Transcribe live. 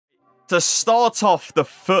To start off the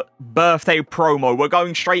FUT birthday promo, we're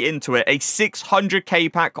going straight into it. A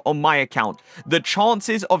 600k pack on my account. The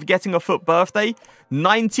chances of getting a FUT birthday,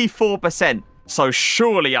 94%. So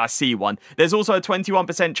surely I see one. There's also a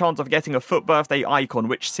 21% chance of getting a FUT birthday icon,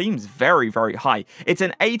 which seems very, very high. It's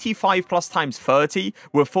an 85 plus times 30,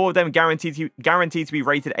 with 4 of them guaranteed to be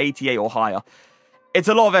rated 88 or higher. It's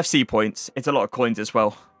a lot of FC points. It's a lot of coins as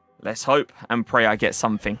well. Let's hope and pray I get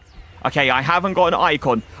something. Okay, I haven't got an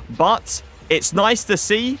icon, but it's nice to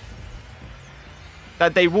see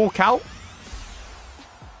that they walk out.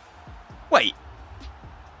 Wait.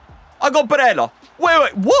 I got Barella.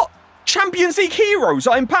 Wait, what? Champions League heroes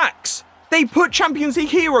are in packs. They put Champions League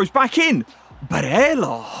heroes back in.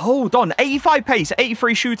 Barella, hold on. 85 pace,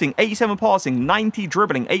 83 shooting, 87 passing, 90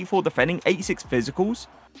 dribbling, 84 defending, 86 physicals.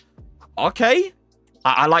 Okay.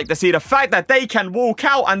 I like to see the fact that they can walk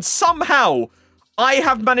out and somehow I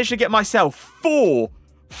have managed to get myself 4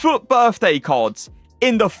 FUT birthday cards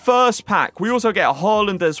in the first pack. We also get a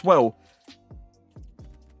Haaland as well.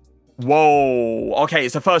 Whoa. Okay,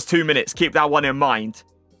 it's the first 2 minutes. Keep that one in mind.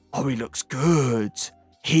 Oh, he looks good.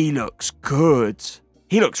 He looks good.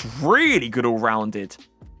 He looks really good all-rounded.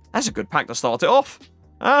 That's a good pack to start it off.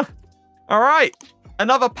 All right.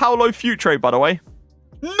 Another Paulo Futre, by the way.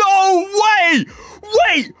 No way!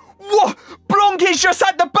 Wait! What? Blanc is just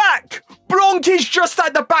at the back! Blanc is just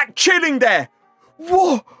at the back chilling there!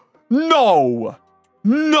 What? No!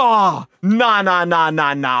 Nah!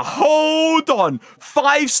 Nah. Hold on!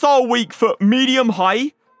 5-star weak foot, medium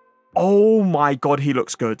high. Oh my god, he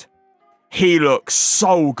looks good. He looks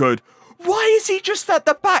so good. Why is he just at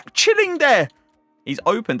the back chilling there? He's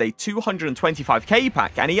opened a 225k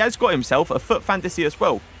pack and he has got himself a FUT fantasy as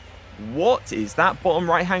well. What is that bottom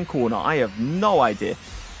right-hand corner? I have no idea.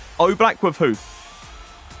 Oblak with who?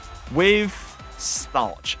 With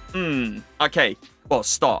Starch. Okay. Well,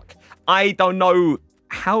 Stark. I don't know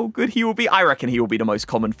how good he will be. I reckon he will be the most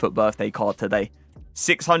common FUT birthday card today.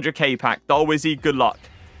 600k pack. Darwizzy, good luck.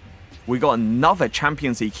 We got another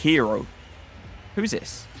Champions League hero. Who's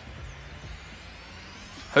this?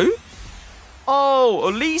 Who? Oh,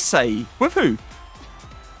 Elise. With who?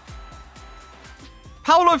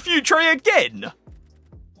 Paulo Futre again?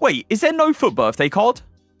 Wait, is there no FUT birthday card?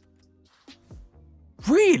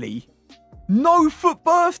 Really? No FUT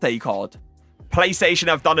birthday card? PlayStation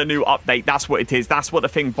have done a new update. That's what it is. That's what the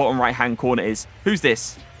thing bottom right-hand corner is. Who's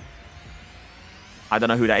this? I don't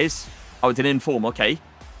know who that is. Oh, it's an inform. Okay.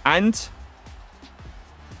 And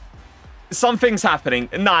something's happening.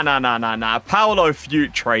 Nah. Paulo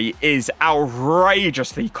Futre is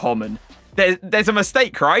outrageously common. There's a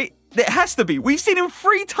mistake, right? It has to be. We've seen him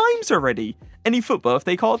 3 times already. Any FUT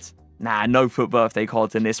birthday cards? Nah, no FUT birthday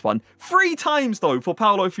cards in this one. 3 times, though, for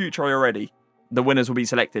Paulo Futre already. The winners will be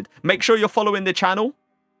selected. Make sure you're following the channel.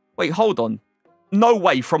 Wait, hold on. No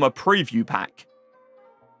way, from a preview pack.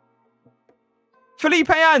 Felipe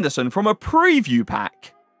Anderson from a preview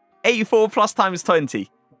pack. 84 plus times 20.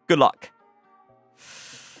 Good luck.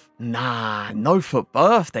 Nah, no FUT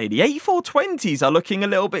birthday. The 8420s are looking a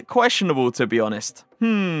little bit questionable, to be honest.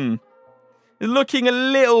 Looking a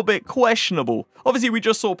little bit questionable. Obviously, we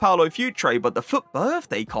just saw Paulo Futre, but the FUT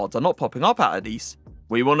birthday cards are not popping up out of these.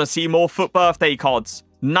 We want to see more FUT birthday cards.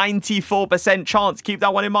 94% chance. Keep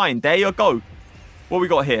that one in mind. There you go. What we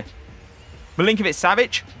got here?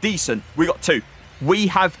 Milinkovic-Savic. Decent. We got 2. We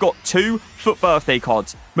have got 2 FUT birthday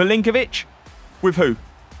cards. Milinkovic with who?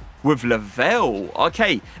 With Lavelle.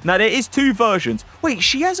 Okay. Now, there is 2 versions. Wait,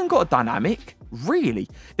 she hasn't got a dynamic? Really?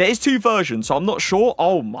 There is 2 versions, so I'm not sure.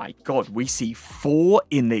 Oh my god, we see 4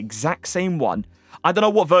 in the exact same one. I don't know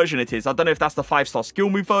what version it is. I don't know if that's the 5-star skill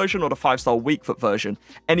move version or the 5-star weak foot version.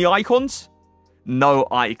 Any icons? No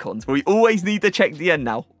icons. But we always need to check the end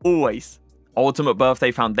now. Always. Ultimate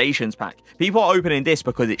Birthday Foundations pack. People are opening this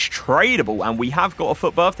because it's tradable, and we have got a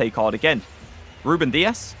FUT birthday card again. Ruben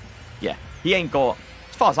Diaz? Yeah, he ain't got,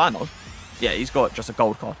 as far as I know. Yeah, he's got just a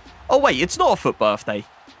gold card. Oh wait, it's not a FUT birthday.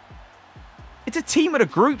 It's a team at a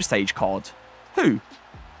group stage card. Who?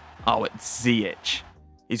 Oh, it's Ziyech.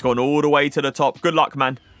 He's gone all the way to the top. Good luck,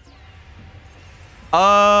 man.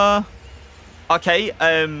 Okay, it's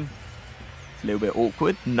a little bit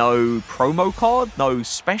awkward. No promo card, no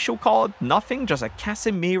special card, nothing. Just a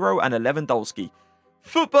Casemiro and a Lewandowski.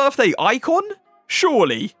 FUT birthday icon?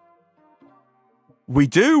 Surely. We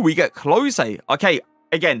do. We get Klose. Okay,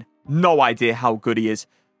 again, no idea how good he is.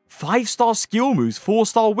 5-star skill moves,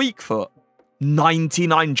 4-star weak foot.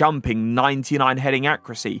 99 jumping, 99 heading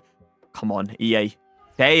accuracy. Come on, EA.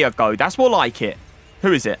 There you go. That's more like it.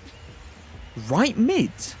 Who is it? Right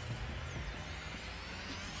mid.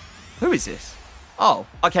 Who is this? Oh,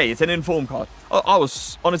 okay, it's an inform card. I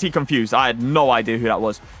was honestly confused. I had no idea who that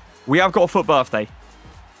was. We have got a FUT birthday.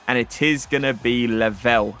 And it is going to be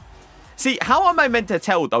Lavelle. See, how am I meant to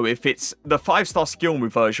tell, though, if it's the 5-star skill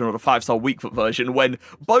move version or the 5-star weak foot version when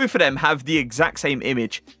both of them have the exact same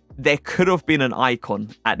image? There could have been an icon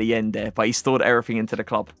at the end there, but he stored everything into the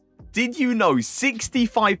club. Did you know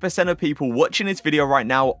 65% of people watching this video right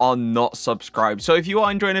now are not subscribed? So if you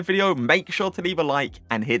are enjoying the video, make sure to leave a like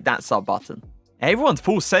and hit that sub button. Everyone's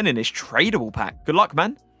full sending this tradable pack. Good luck,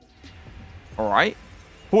 man. All right.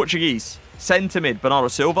 Portuguese. Centre mid. Bernardo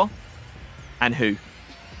Silva. And who?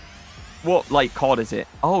 What, like, card is it?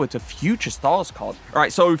 Oh, it's a Future Stars card. All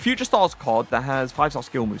right, so Future Stars card that has 5-star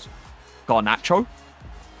skill moves. Garnacho.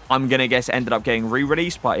 I'm going to guess ended up getting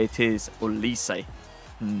re-released, but it is Ulisse.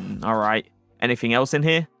 All right. Anything else in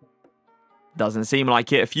here? Doesn't seem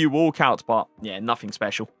like it. A few walkouts, but yeah, nothing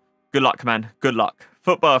special. Good luck, man. Good luck.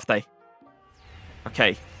 FUT birthday.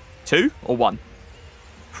 Okay. 2 or 1?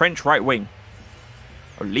 French right wing.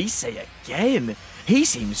 Ulisse again. He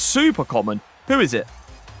seems super common. Who is it?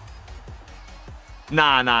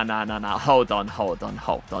 Nah. Hold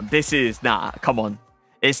on. This is... Nah, come on.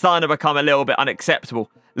 It's starting to become a little bit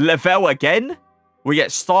unacceptable. Lavelle again? We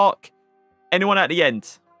get Stark. Anyone at the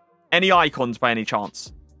end? Any icons by any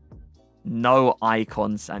chance? No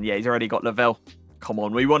icons. And yeah, he's already got Lavelle. Come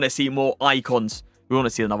on, we want to see more icons. We want to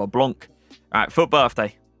see another Blanc. All right, FUT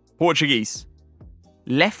birthday. Portuguese.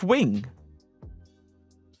 Left wing.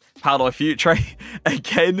 Paulo Futre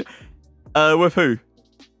again. With who?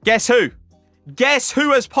 Guess who? Guess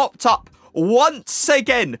who has popped up once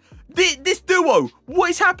again? This duo. What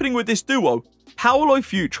is happening with this duo? Paulo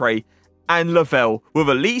Futre and Lavelle with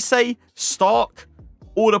Ulisse, Stark,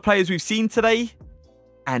 all the players we've seen today,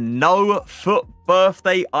 and no FUT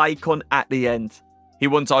birthday icon at the end. He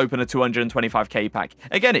wants to open a 225k pack.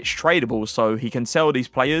 Again, it's tradable, so he can sell these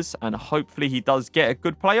players, and hopefully he does get a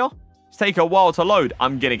good player. It's taking a while to load.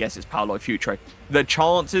 I'm going to guess it's Paulo Futre. The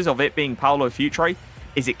chances of it being Paulo Futre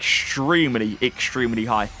is extremely, extremely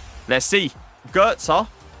high. Let's see. Goetze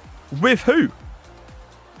with who?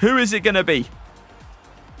 Who is it going to be?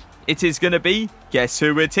 It is going to be, guess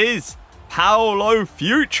who it is? Paulo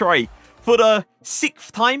Futre for the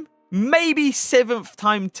 6th time, maybe 7th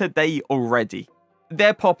time today already.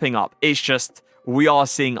 They're popping up. It's just we are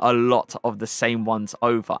seeing a lot of the same ones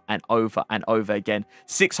over and over and over again.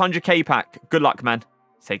 600k pack. Good luck, man.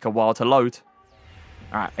 Take a while to load.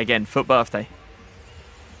 All right, again, FUT birthday.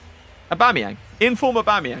 Aubameyang. Inform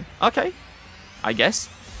Aubameyang. Okay, I guess.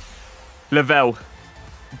 Lavelle.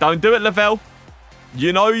 Don't do it, Lavelle.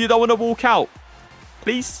 You know you don't want to walk out.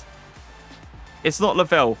 Please. It's not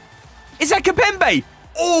Lavelle. Is that Kimpembe?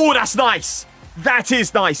 Oh, that's nice. That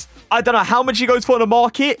is nice. I don't know how much he goes for on the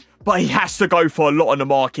market, but he has to go for a lot on the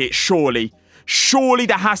market, surely. Surely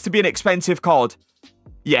that has to be an expensive card.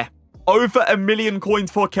 Yeah. Over 1 million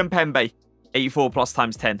coins for Kimpembe. 84 plus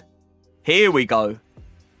times 10. Here we go.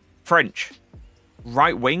 French.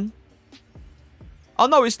 Right wing. Oh,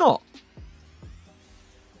 no, it's not.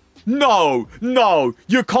 No,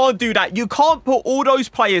 you can't do that. You can't put all those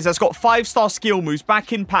players that's got 5-star skill moves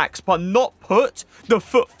back in packs, but not put the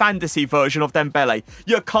FUT Fantasy version of Dembele.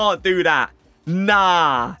 You can't do that.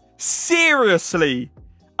 Nah, seriously.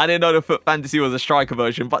 I didn't know the FUT Fantasy was a striker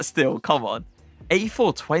version, but still, come on.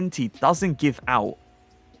 8420 doesn't give out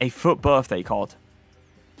a FUT birthday card.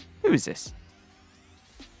 Who is this?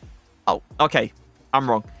 Oh, okay. I'm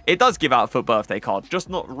wrong. It does give out a FUT birthday card,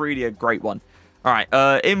 just not really a great one. All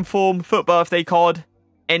right, inform, FUT birthday card,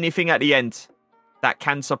 anything at the end that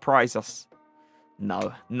can surprise us?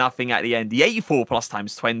 No, nothing at the end. The 84 plus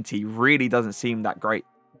times 20 really doesn't seem that great.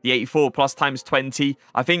 The 84 plus times 20,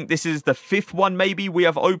 I think this is the 5th one maybe we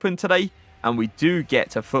have opened today, and we do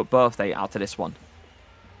get a FUT birthday out of this one.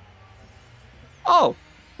 Oh,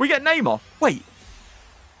 we get Neymar. Wait,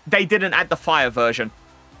 they didn't add the fire version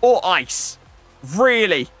or ice.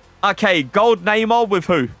 Really? Okay, gold Neymar with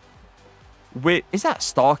who? Is that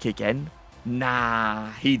Stark again?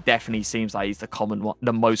 Nah, he definitely seems like he's the common one,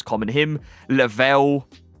 the most common. Him, Lavelle.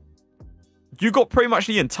 You got pretty much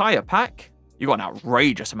the entire pack. You got an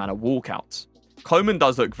outrageous amount of walkouts. Coleman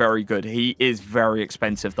does look very good. He is very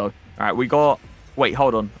expensive though. All right, we got... Wait,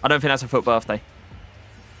 hold on. I don't think that's a FUT birthday.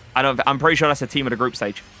 I'm pretty sure that's a team of the group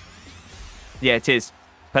stage. Yeah, it is.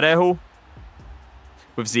 Parejo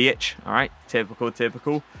with Ziyech. All right,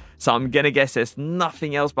 typical. So I'm going to guess there's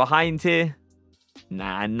nothing else behind here.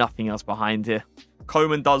 Nah, nothing else behind here.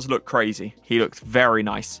 Coleman does look crazy. He looks very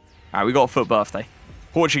nice. All right, we got a FUT birthday.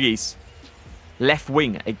 Portuguese. Left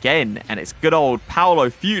wing again. And it's good old Paulo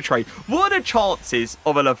Futre. What are the chances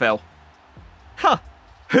of a Lavelle? Huh.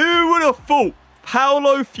 Who would have thought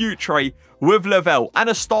Paulo Futre with Lavelle and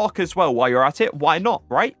a Stark as well. While you're at it, why not,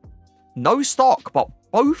 right? No Stark, but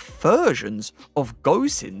both versions of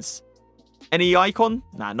Gosens. Any icon?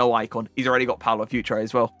 Nah, no icon. He's already got Paulo Futre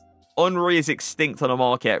as well. Henry is extinct on the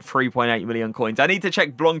market at 3.8 million coins. I need to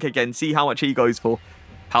check Blanc again, see how much he goes for.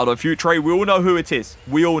 Paulo Futre, we all know who it is.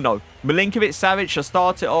 We all know. Milinkovic-Savic to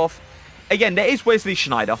start it off. Again, there is Wesley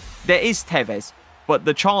Sneijder. There is Tevez. But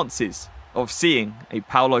the chances of seeing a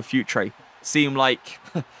Paulo Futre seem like,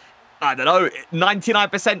 I don't know,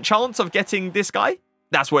 99% chance of getting this guy?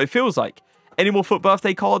 That's what it feels like. Any more FUT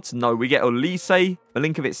birthday cards? No, we get Elise,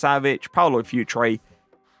 Milinkovic-Savic, Paulo Futre,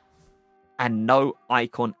 and no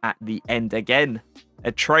icon at the end again.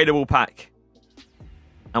 A tradable pack.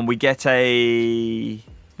 And we get a...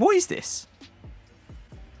 What is this?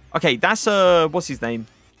 Okay, that's what's his name?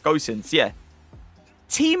 Gosens, yeah.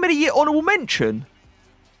 Team of the Year honorable mention.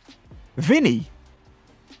 Vinny.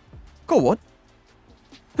 Go on.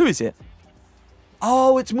 Who is it?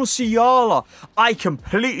 Oh, it's Musiala. I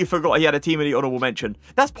completely forgot he had a Team of the honorable mention.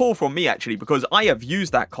 That's poor from me, actually, because I have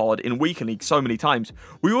used that card in Weekend League so many times.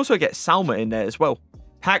 We also get Salma in there as well.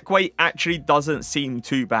 Pack weight actually doesn't seem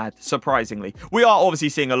too bad, surprisingly. We are obviously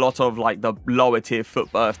seeing a lot of, like, the lower tier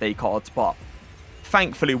FUT birthday cards, but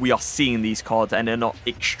thankfully we are seeing these cards and they're not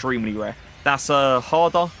extremely rare. That's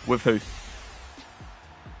harder with who?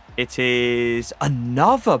 It is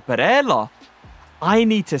another Barella. I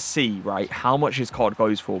need to see, right, how much his card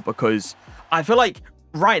goes for, because I feel like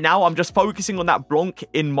right now I'm just focusing on that Blanc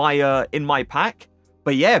in my pack.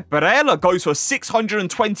 But yeah, Barella goes for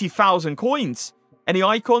 620,000 coins. Any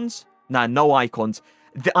icons? Nah, no icons.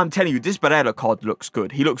 I'm telling you, this Barella card looks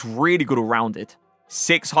good. He looks really good around it.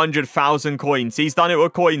 600,000 coins. He's done it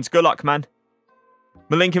with coins. Good luck, man.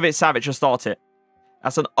 Milinkovic-Savic to start it.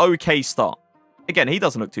 That's an okay start. Again, he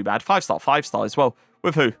doesn't look too bad. 5-star as well.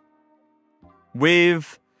 With who?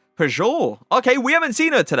 With Peugeot. Okay, we haven't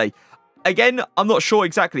seen her today. Again, I'm not sure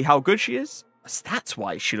exactly how good she is.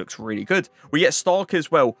 Stats-wise, she looks really good. We get Stark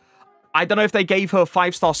as well. I don't know if they gave her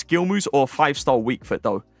 5-star skill moves or 5-star weak foot,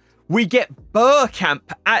 though. We get Burkamp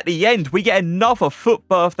at the end. We get another FUT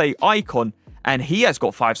birthday icon, and he has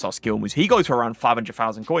got 5-star skill moves. He goes for around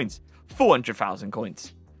 500,000 coins. 400,000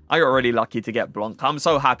 coins. I got really lucky to get Blanc. I'm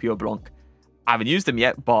so happy with Blanc. I haven't used him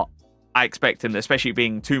yet, but I expect him, especially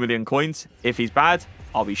being 2 million coins. If he's bad,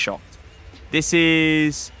 I'll be shocked. This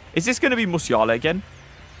is this going to be Musiala again?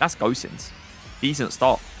 That's Gosens. Decent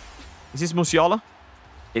start. Is this Musiala?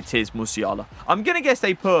 It is Musiala. I'm going to guess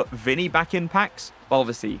they put Vinny back in packs. But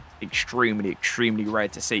obviously, extremely rare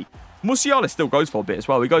to see. Musiala still goes for a bit as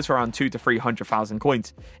well. He goes for around 200,000 to 300,000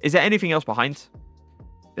 coins. Is there anything else behind?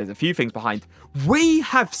 There's a few things behind. We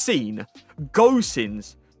have seen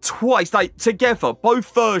Gosens twice, like together,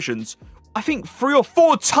 both versions, I think 3 or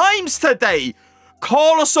 4 times today.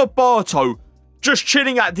 Carlos Alberto just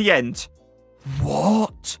chilling at the end.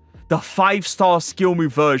 What? The 5-star skill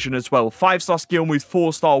move version as well. 5-star skill move,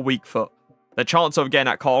 4-star weak foot. The chance of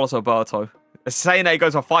getting at Carlos Alberto. Saying that he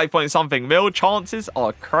goes for 5 point something mil, chances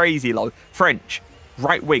are crazy low. French,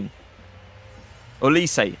 right wing.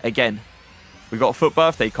 Elise, again. We got a FUT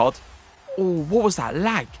birthday card. Oh, what was that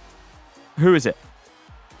lag? Who is it?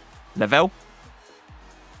 Lavelle?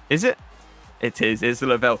 Is it? It is. It's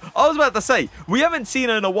Lavelle. I was about to say, we haven't seen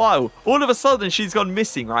her in a while. All of a sudden, she's gone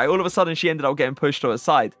missing, right? All of a sudden, she ended up getting pushed to her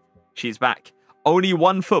side. She's back. Only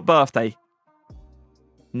 1 FUT birthday.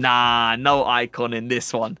 Nah, no icon in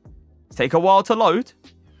this one. It's take a while to load,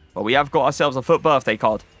 but we have got ourselves a FUT birthday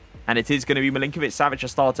card. And it is going to be Milinkovic-Savic to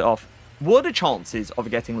start it off. What are the chances of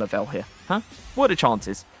getting Lavelle here? Huh? What are the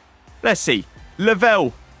chances? Let's see.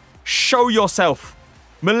 Lavelle, show yourself.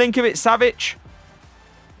 Milinkovic-Savic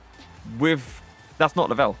with... That's not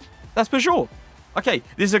Lavelle. That's Peugeot. Okay,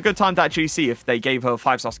 this is a good time to actually see if they gave her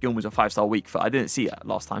 5-star skill moves or 5-star weak foot. I didn't see it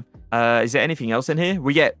last time. Is there anything else in here?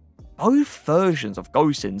 We get both versions of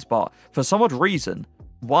Gosens, but for some odd reason,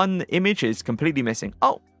 one image is completely missing.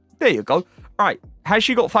 Oh, there you go. All right, has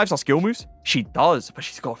she got 5-star skill moves? She does, but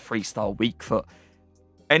she's got 3-star weak foot.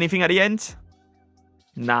 Anything at the end?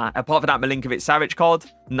 Nah, apart from that Milinkovic-Savic card,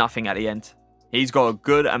 nothing at the end. He's got a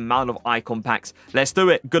good amount of icon packs. Let's do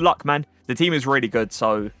it. Good luck, man. The team is really good,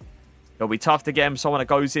 so it'll be tough to get him someone that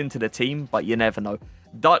goes into the team, but you never know.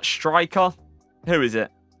 Dutch striker. Who is it?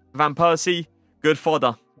 Van Persie. Good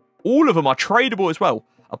fodder. All of them are tradable as well,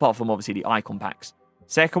 apart from obviously the icon packs.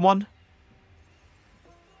 Second one.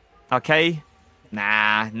 Okay.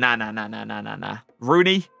 Nah.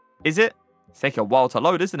 Rooney, is it? It's taking a while to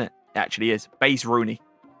load, isn't it? It actually is. Base Rooney.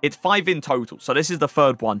 It's 5 in total, so this is the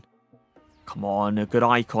 3rd one. Come on, a good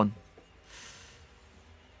icon.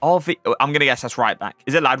 I'm going to guess that's right back.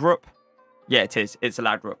 Is it Ladrup? Yeah, it is. It's a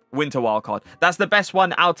Ladrup. Winter wildcard. That's the best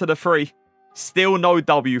one out of the 3. Still no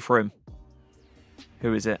W for him.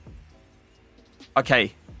 Who is it?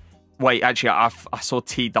 Okay. Wait, actually, I saw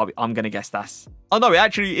TW. I'm going to guess that's... Oh, no, it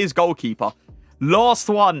actually is goalkeeper. Last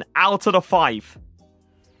one out of the 5.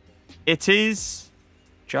 It is...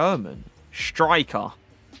 German. Striker.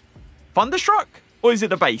 Thunderstruck? Or is it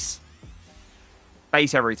the base?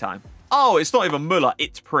 Base every time. Oh, it's not even Muller.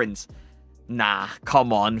 It's Prince. Nah,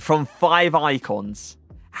 come on. From 5 icons.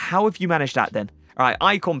 How have you managed that then? All right,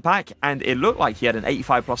 icon pack. And it looked like he had an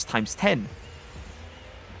 85 plus times 10.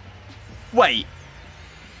 Wait.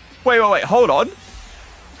 Wait. Hold on.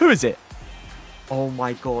 Who is it? Oh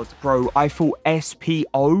my god, bro. I thought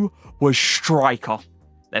SPO was striker.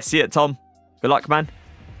 Let's see it, Tom. Good luck, man.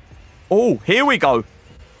 Oh, here we go.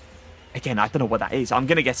 Again, I don't know what that is. I'm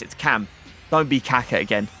going to guess it's Cam. Don't be Kaka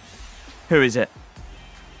again. Who is it?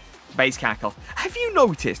 Base Kaka. Have you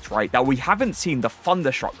noticed, right, that we haven't seen the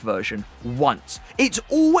Thunderstruck version once? It's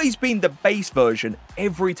always been the base version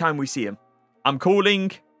every time we see him. I'm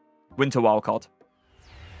calling Winter Wildcard.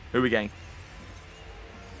 Who are we getting?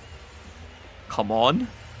 Come on.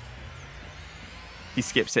 He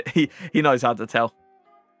skips it. He knows how to tell.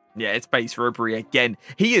 Yeah, it's base Ribery again.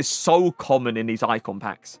 He is so common in these icon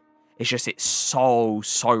packs. It's just, it's so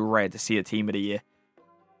rare to see a team of the year.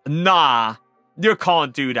 Nah, you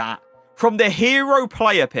can't do that. From the hero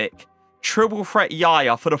player pick, triple threat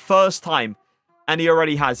Yaya for the first time, and he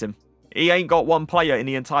already has him. He ain't got one player in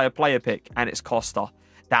the entire player pick, and it's Costa.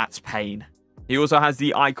 That's pain. He also has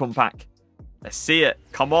the icon pack. Let's see it.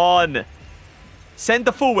 Come on. Send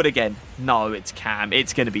the forward again. No, it's Cam.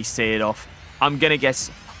 It's going to be seared off. I'm going to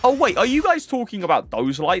guess... Oh, wait. Are you guys talking about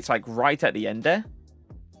those lights, like, right at the end there?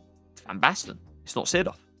 It's Van Basten. It's not seared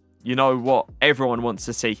off. You know what everyone wants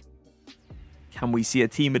to see. Can we see a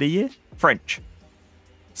team of the year? French.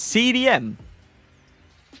 CDM.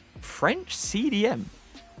 French CDM.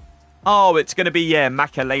 Oh, it's going to be, yeah,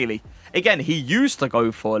 Makalele. Again, he used to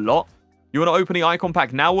go for a lot. You want to open the icon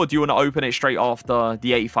pack now, or do you want to open it straight after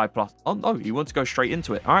the 85 plus? Oh, no, you want to go straight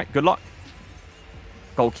into it. All right, good luck.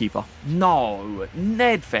 Goalkeeper. No,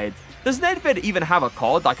 Nedved. Does Nedved even have a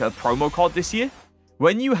card, like a promo card this year?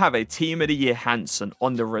 When you have a Team of the Year Hansen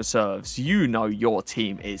on the reserves, you know your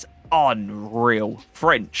team is unreal.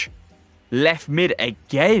 French. Left mid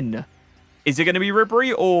again. Is it going to be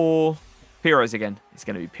Ribery or Pires again? It's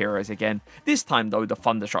going to be Pires again. This time, though, the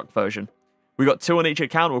Thunderstruck version. We got 2 on each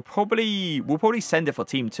account. We'll probably send it for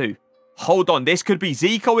team 2. Hold on. This could be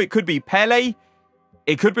Zico. It could be Pele.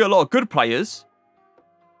 It could be a lot of good players.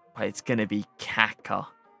 But it's going to be Kaka.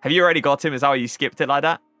 Have you already got him? Is that why you skipped it like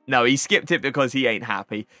that? No, he skipped it because he ain't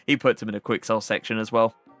happy. He puts him in a quick sell section as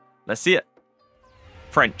well. Let's see it.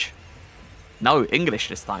 French. No, English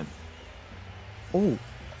this time. Oh.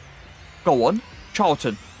 Go on.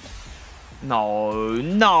 Charlton.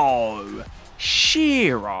 No.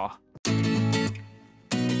 Shearer.